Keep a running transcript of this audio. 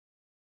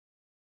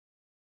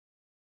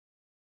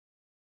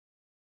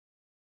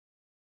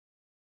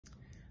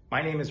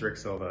My name is Rick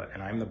Silva,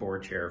 and I'm the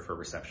board chair for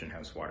Reception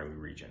House Waterloo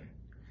Region.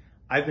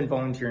 I've been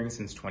volunteering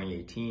since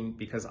 2018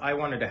 because I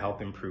wanted to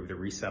help improve the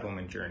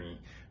resettlement journey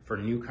for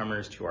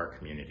newcomers to our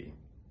community.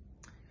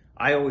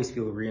 I always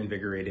feel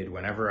reinvigorated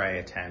whenever I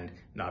attend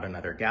Not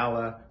Another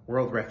Gala,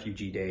 World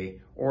Refugee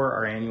Day, or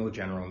our annual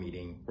general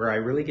meeting, where I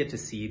really get to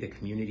see the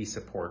community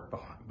support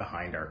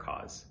behind our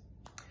cause.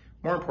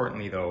 More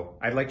importantly though,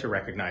 I'd like to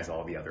recognize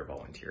all the other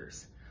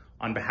volunteers.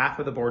 On behalf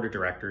of the board of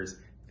directors,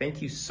 thank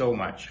you so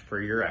much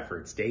for your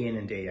efforts day in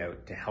and day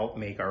out to help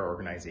make our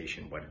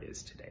organization what it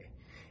is today.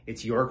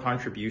 It's your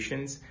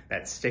contributions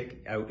that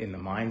stick out in the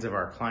minds of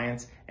our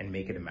clients and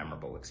make it a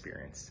memorable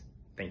experience.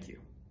 Thank you.